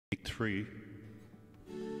3.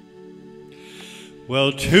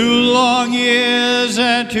 Well, 2 long years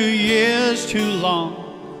and 2 years too long,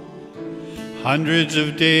 hundreds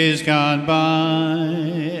of days gone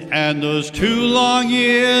by, and those 2 long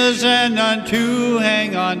years and none to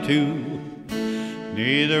hang on to,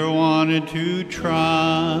 neither wanted to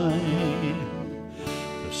try.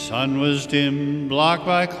 The sun was dim, blocked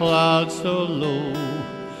by clouds so low,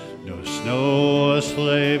 no snow or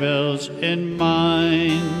sleigh bells in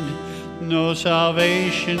mind, no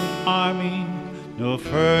Salvation Army, no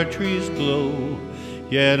fir trees glow.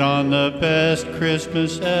 Yet on the best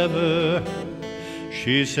Christmas ever,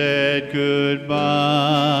 she said goodbye.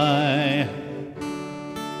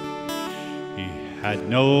 He had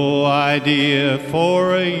no idea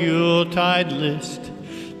for a Yuletide list,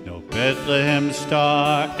 no Bethlehem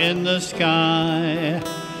star in the sky.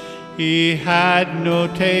 He had no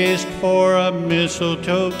taste for a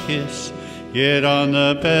mistletoe kiss, yet on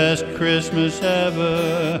the best Christmas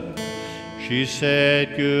ever, she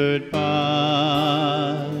said goodbye.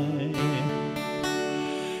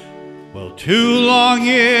 Well, 2 long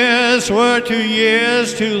years were 2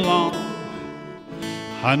 years too long,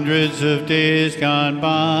 hundreds of days gone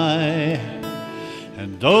by,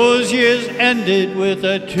 and those years ended with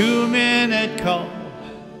a 2-minute call.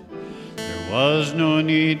 There was no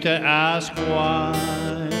need to ask why.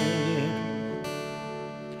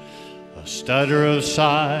 A stutter of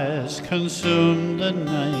sighs consumed the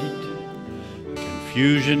night,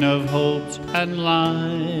 confusion of hopes and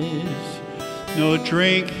lies. No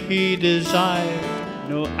drink he desired,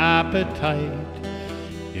 no appetite,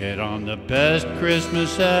 yet on the best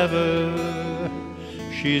Christmas ever,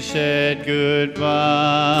 she said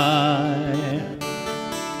goodbye.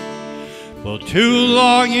 Well, 2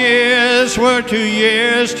 long years were 2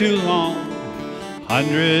 years too long,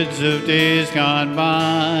 hundreds of days gone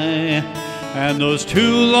by, and those 2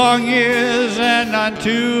 long years and none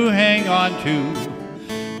to hang on to,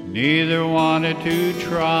 neither wanted to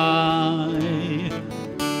try.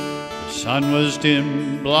 The sun was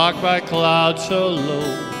dim, blocked by clouds so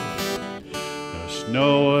low, no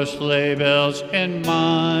snow or sleigh bells in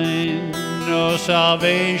mind, no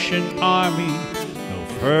Salvation Army, no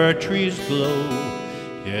fir trees glow.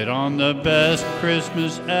 Yet on the best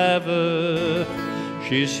Christmas ever,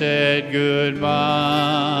 she said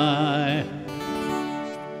goodbye.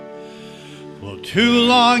 Well, 2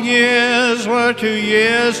 long years were 2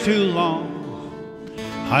 years too long,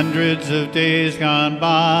 hundreds of days gone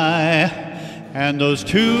by, and those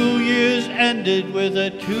 2 years ended with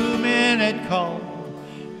a 2-minute call,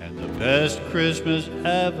 and the best Christmas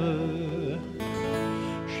ever,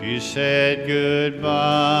 she said goodbye.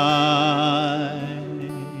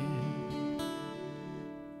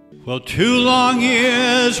 Well, 2 long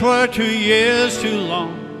years were 2 years too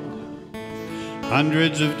long,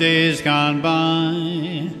 hundreds of days gone by,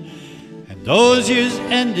 and those years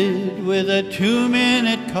ended with a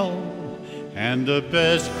 2-minute call, and the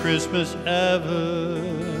best Christmas ever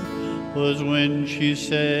was when she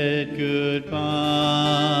said goodbye.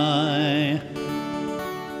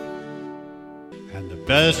 And the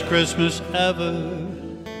best Christmas ever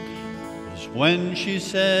was when she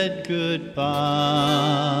said goodbye.